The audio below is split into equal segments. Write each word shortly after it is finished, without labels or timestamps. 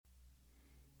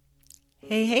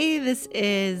Hey, this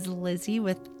is Lizzie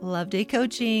with Love Day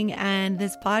Coaching, and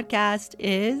this podcast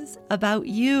is about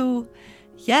you.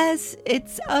 Yes,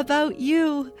 it's about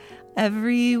you.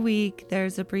 Every week,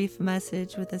 there's a brief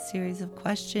message with a series of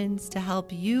questions to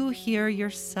help you hear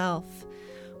yourself.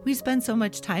 We spend so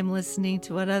much time listening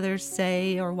to what others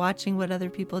say or watching what other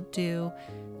people do.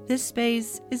 This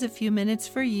space is a few minutes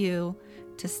for you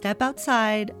to step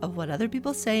outside of what other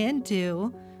people say and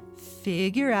do,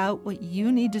 figure out what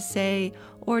you need to say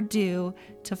or do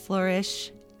to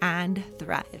flourish and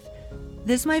thrive.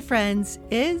 This, my friends,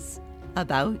 is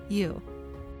about you.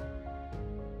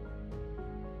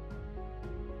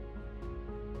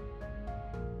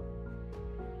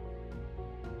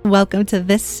 Welcome to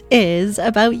This Is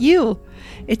About You.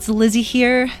 It's Lizzie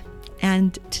here,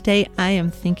 and today I am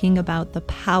thinking about the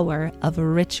power of a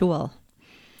ritual.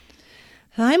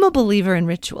 I'm a believer in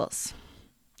rituals.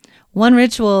 One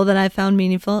ritual that I found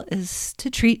meaningful is to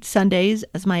treat Sundays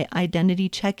as my identity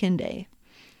check-in day.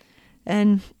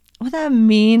 And what that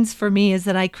means for me is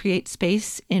that I create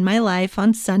space in my life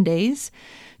on Sundays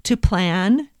to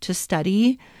plan, to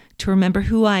study, to remember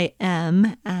who I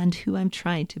am and who I'm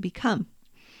trying to become.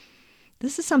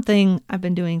 This is something I've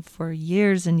been doing for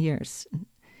years and years.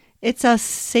 It's a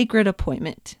sacred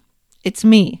appointment. It's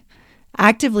me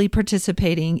actively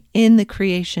participating in the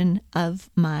creation of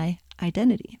my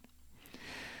identity.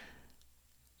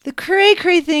 The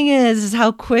cray-cray thing is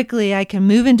how quickly I can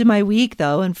move into my week,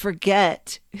 though, and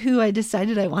forget who I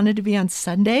decided I wanted to be on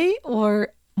Sunday,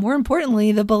 or more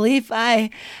importantly, the belief I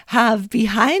have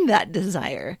behind that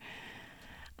desire.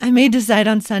 I may decide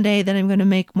on Sunday that I'm going to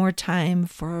make more time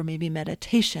for maybe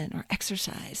meditation or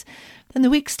exercise. Then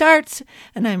the week starts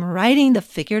and I'm riding the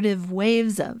figurative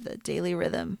waves of the daily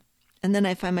rhythm. And then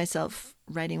I find myself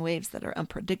riding waves that are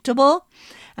unpredictable,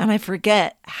 and I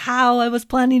forget how I was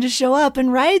planning to show up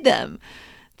and ride them.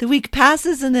 The week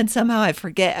passes and then somehow I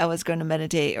forget I was going to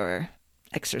meditate or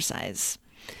exercise.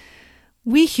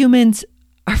 We humans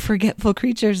are forgetful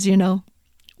creatures, you know.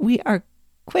 We are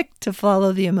quick to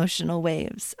follow the emotional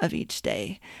waves of each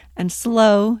day and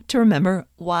slow to remember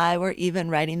why we're even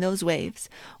riding those waves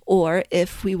or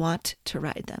if we want to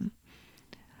ride them.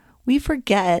 We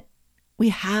forget we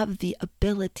have the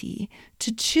ability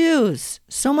to choose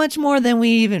so much more than we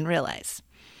even realize.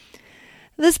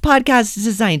 This podcast is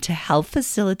designed to help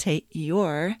facilitate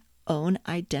your own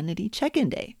identity check-in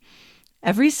day.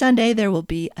 Every Sunday, there will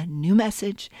be a new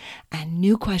message and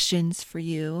new questions for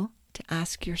you to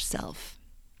ask yourself.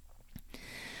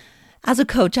 As a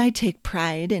coach, I take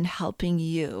pride in helping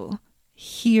you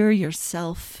hear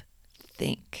yourself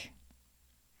think.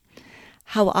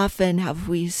 How often have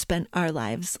we spent our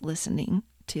lives listening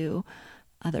to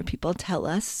other people tell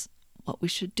us what we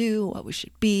should do, what we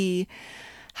should be,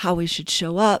 how we should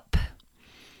show up?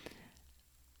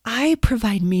 I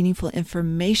provide meaningful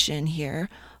information here,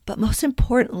 but most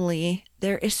importantly,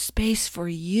 there is space for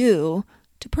you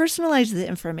to personalize the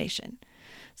information.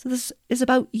 So this is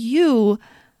about you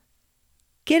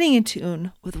getting in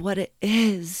tune with what it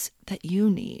is that you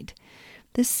need.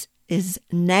 This is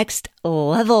next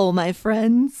level, my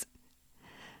friends.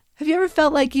 Have you ever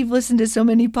felt like you've listened to so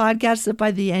many podcasts that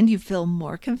by the end you feel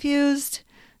more confused,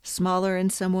 smaller in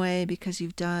some way because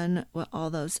you've done what all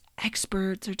those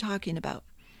experts are talking about?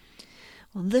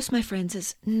 Well, this, my friends,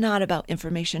 is not about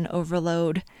information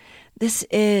overload. This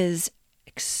is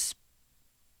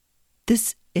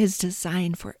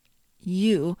designed for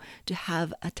you to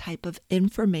have a type of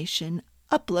information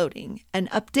uploading and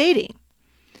updating.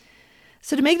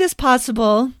 So to make this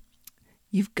possible,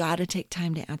 you've got to take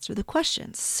time to answer the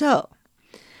questions. So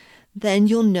then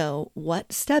you'll know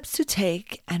what steps to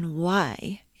take and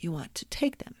why you want to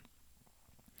take them.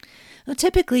 Now,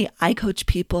 typically, I coach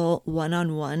people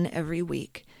one-on-one every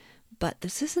week, but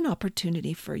this is an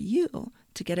opportunity for you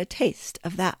to get a taste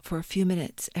of that for a few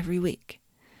minutes every week.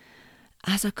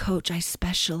 As a coach, I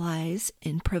specialize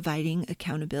in providing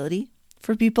accountability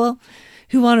for people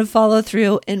who want to follow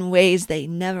through in ways they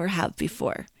never have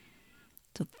before.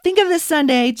 So think of this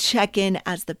Sunday check-in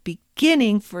as the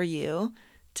beginning for you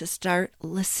to start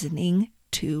listening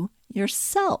to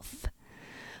yourself,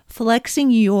 flexing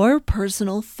your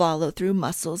personal follow-through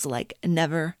muscles like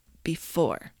never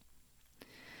before.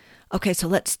 Okay, so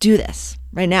let's do this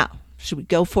right now. Should we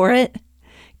go for it?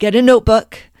 Get a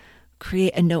notebook.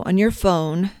 Create a note on your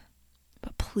phone,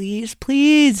 but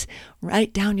please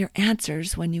write down your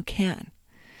answers when you can.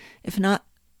 If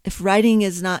writing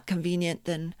is not convenient,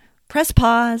 then press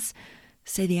pause,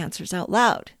 say the answers out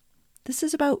loud. This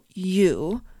is about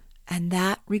you, and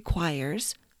that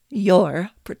requires your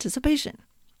participation.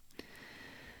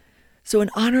 So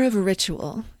in honor of a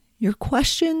ritual, Your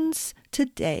questions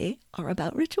today are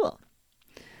about ritual.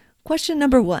 Question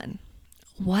number 1.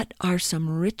 What are some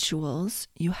rituals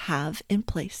you have in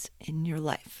place in your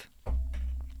life?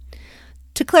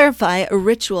 To clarify, a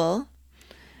ritual,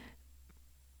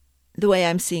 the way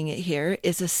I'm seeing it here,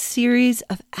 is a series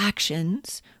of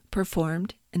actions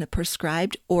performed in a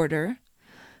prescribed order,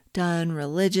 done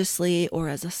religiously or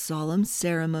as a solemn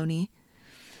ceremony.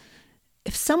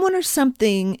 If someone or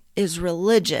something is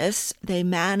religious, they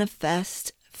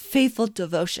manifest faithful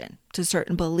devotion to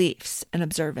certain beliefs and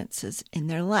observances in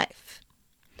their life.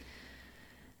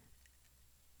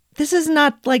 This is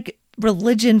not like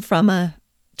religion from a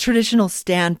traditional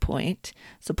standpoint,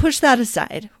 so push that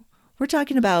aside. We're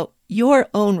talking about your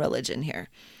own religion here,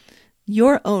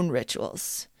 your own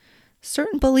rituals,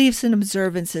 certain beliefs and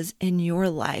observances in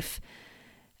your life.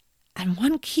 And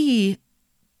one key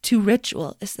to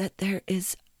ritual is that there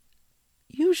is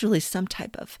usually some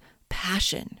type of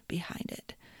passion behind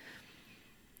it.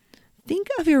 Think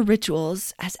of your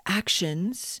rituals as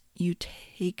actions you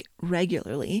take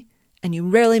regularly and you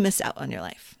rarely miss out on your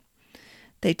life.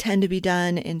 They tend to be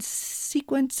done in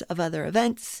sequence of other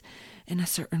events in a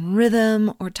certain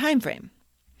rhythm or time frame.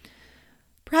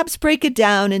 Perhaps break it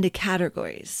down into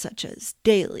categories such as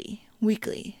daily,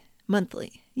 weekly,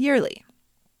 monthly, yearly.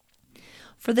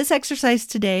 For this exercise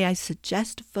today, I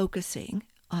suggest focusing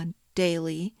on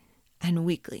daily and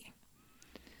weekly.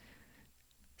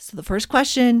 So the first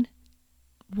question,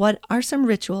 what are some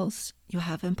rituals you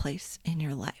have in place in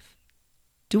your life?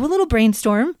 Do a little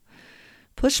brainstorm.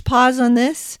 Push pause on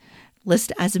this.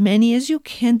 List as many as you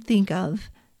can think of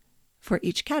for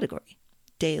each category,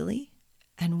 daily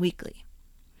and weekly.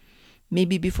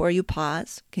 Maybe before you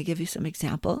pause, I can give you some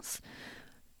examples.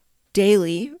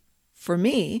 Daily, for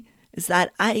me, is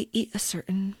that I eat a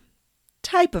certain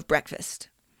type of breakfast.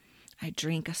 I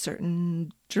drink a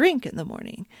certain drink in the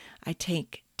morning. I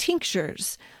take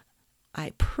tinctures.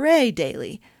 I pray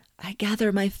daily. I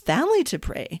gather my family to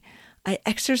pray. I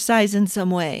exercise in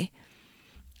some way.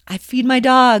 I feed my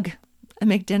dog. I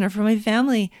make dinner for my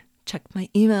family. Check my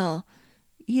email.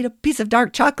 Eat a piece of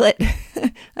dark chocolate.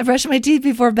 I brush my teeth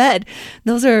before bed.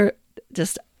 Those are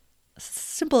just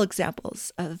simple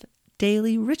examples of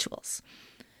daily rituals.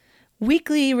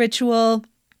 Weekly ritual,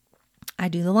 I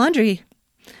do the laundry.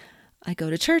 I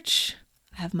go to church.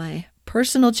 I have my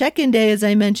personal check-in day, as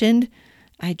I mentioned.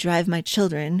 I drive my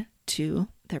children to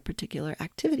their particular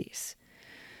activities.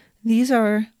 These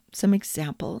are some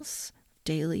examples of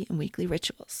daily and weekly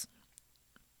rituals.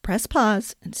 Press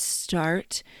pause and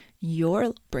start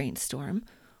your brainstorm.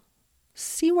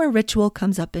 See where ritual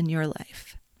comes up in your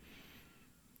life.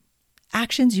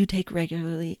 Actions you take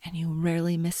regularly and you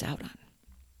rarely miss out on.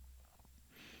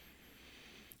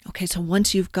 Okay, so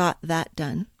once you've got that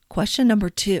done, question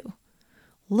number 2,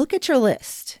 look at your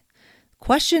list.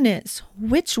 Question is,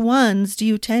 which ones do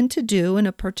you tend to do in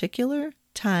a particular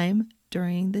time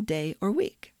during the day or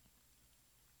week?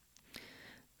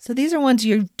 So these are ones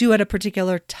you do at a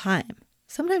particular time.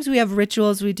 Sometimes we have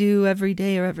rituals we do every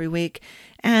day or every week,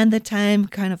 and the time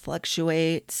kind of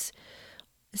fluctuates.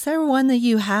 Is there one that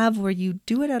you have where you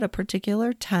do it at a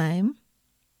particular time?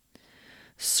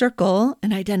 Circle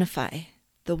and identify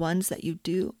the ones that you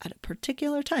do at a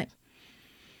particular time.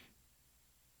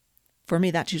 For me,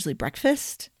 that's usually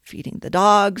breakfast, feeding the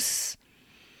dogs.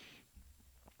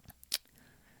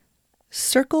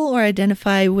 Circle or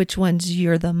identify which ones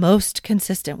you're the most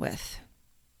consistent with.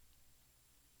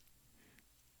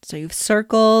 So you've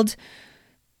circled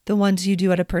the ones you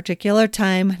do at a particular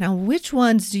time. Now, which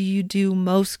ones do you do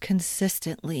most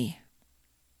consistently?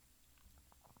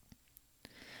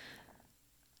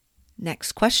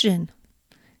 Next question.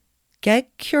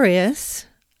 Get curious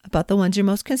about the ones you're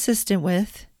most consistent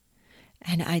with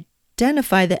and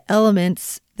identify the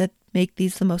elements that make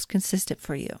these the most consistent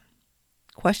for you.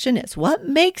 Question is, what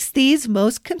makes these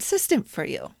most consistent for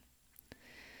you?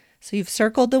 So you've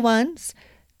circled the ones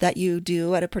that you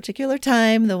do at a particular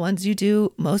time, the ones you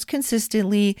do most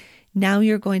consistently. Now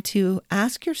you're going to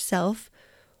ask yourself,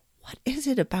 what is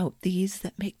it about these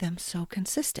that make them so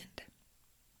consistent?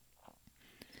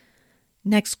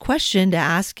 Next question to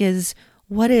ask is,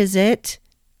 what is it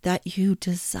that you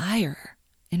desire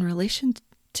in relation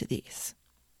to these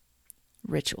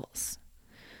rituals?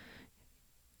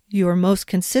 Your most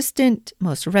consistent,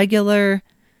 most regular,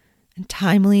 and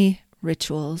timely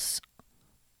rituals.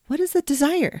 What is the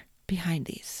desire behind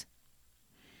these?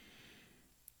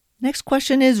 Next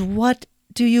question is, what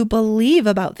do you believe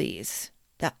about these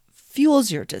that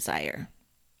fuels your desire?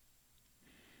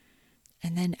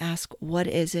 And then ask, what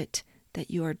is it that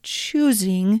you are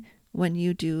choosing when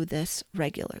you do this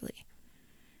regularly?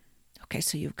 Okay,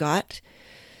 so you've got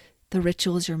the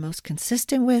rituals you're most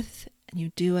consistent with and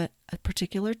you do at a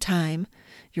particular time.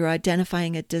 You're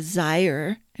identifying a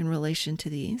desire in relation to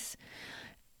these,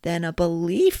 then a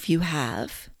belief you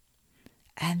have,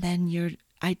 and then you're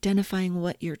identifying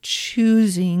what you're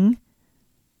choosing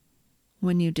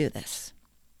when you do this.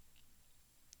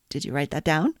 Did you write that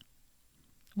down?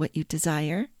 What you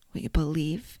desire, what you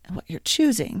believe, and what you're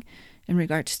choosing in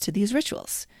regards to these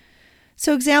rituals.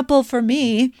 So example for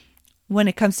me, when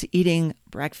it comes to eating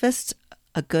breakfast,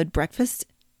 a good breakfast,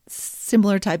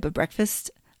 similar type of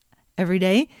breakfast every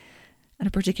day at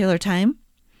a particular time,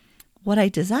 what I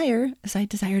desire is I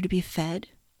desire to be fed,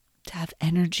 to have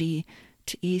energy,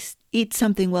 to eat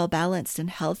something well-balanced and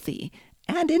healthy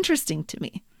and interesting to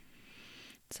me.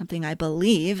 Something I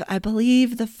believe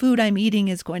the food I'm eating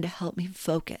is going to help me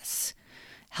focus,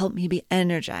 help me be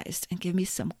energized, and give me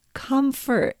some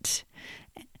comfort.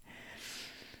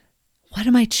 What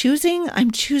am I choosing?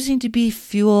 I'm choosing to be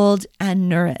fueled and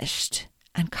nourished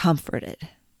and comforted.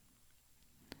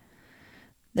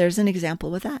 There's an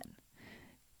example with that.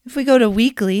 If we go to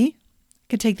weekly, I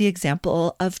could take the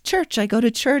example of church. I go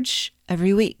to church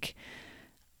every week.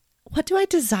 What do I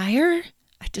desire?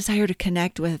 I desire to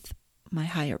connect with my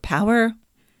higher power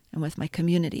and with my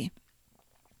community.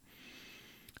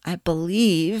 I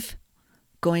believe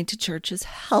going to church is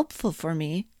helpful for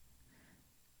me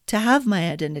to have my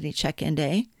identity check-in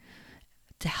day,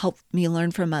 to help me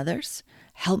learn from others,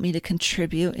 help me to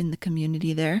contribute in the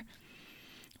community there.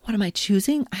 What am I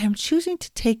choosing? I am choosing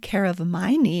to take care of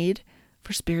my need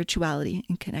for spirituality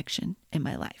and connection in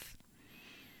my life.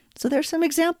 So there's some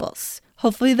examples.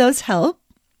 Hopefully those help.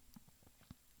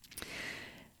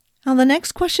 Now, the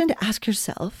next question to ask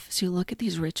yourself as you look at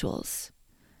these rituals,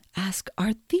 ask,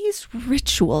 are these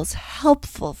rituals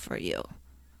helpful for you?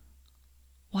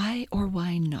 Why or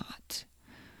why not?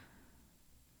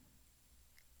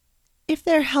 If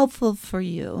they're helpful for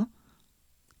you,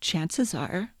 chances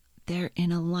are they're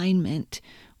in alignment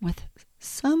with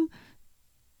some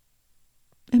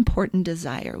important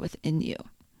desire within you.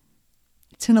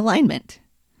 It's in alignment.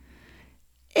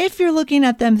 If you're looking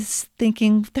at them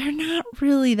thinking, they're not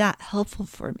really that helpful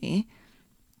for me,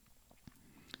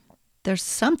 there's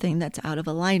something that's out of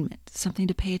alignment, something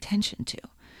to pay attention to.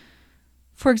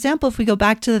 For example, if we go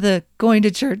back to the going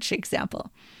to church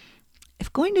example,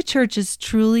 if going to church is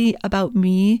truly about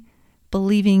me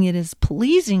believing it is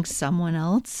pleasing someone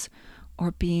else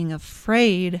or being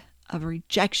afraid of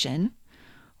rejection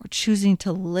or choosing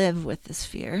to live with this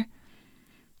fear,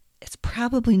 it's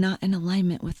probably not in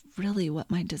alignment with really what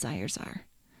my desires are.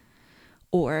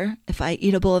 Or if I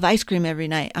eat a bowl of ice cream every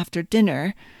night after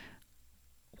dinner,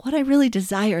 what I really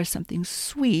desire is something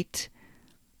sweet,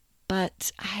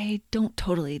 but I don't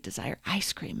totally desire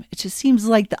ice cream. It just seems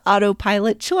like the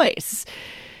autopilot choice.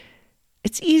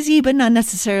 It's easy, but not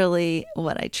necessarily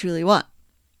what I truly want.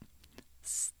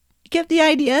 You get the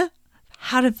idea?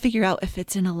 How to figure out if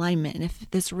it's in alignment and if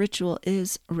this ritual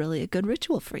is really a good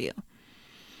ritual for you.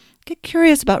 Get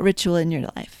curious about ritual in your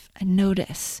life and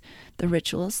notice the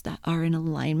rituals that are in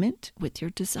alignment with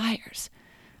your desires.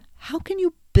 How can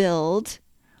you build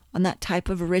on that type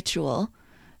of ritual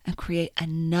and create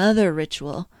another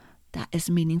ritual that is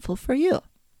meaningful for you?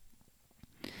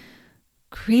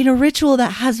 Create a ritual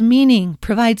that has meaning,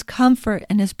 provides comfort,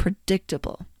 and is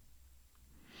predictable.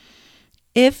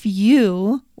 If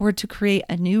you were to create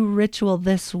a new ritual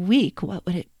this week, what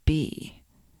would it be?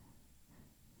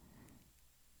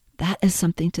 That is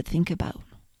something to think about.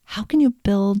 How can you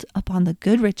build upon the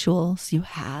good rituals you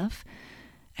have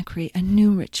and create a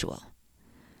new ritual?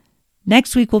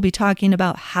 Next week, we'll be talking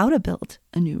about how to build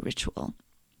a new ritual.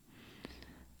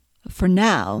 For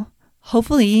now,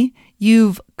 hopefully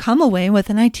you've come away with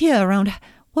an idea around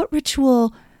what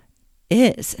ritual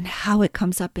is and how it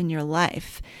comes up in your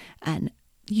life, and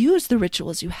use the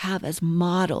rituals you have as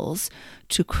models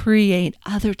to create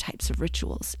other types of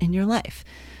rituals in your life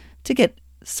to get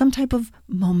some type of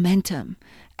momentum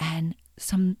and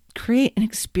create an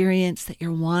experience that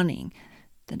you're wanting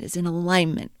that is in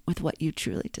alignment with what you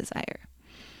truly desire.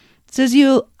 So as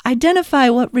you identify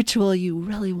what ritual you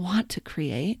really want to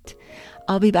create,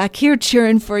 I'll be back here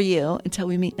cheering for you until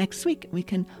we meet next week. We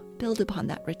can build upon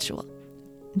that ritual.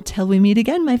 Until we meet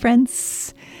again, my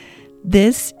friends,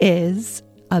 this is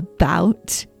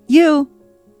about you.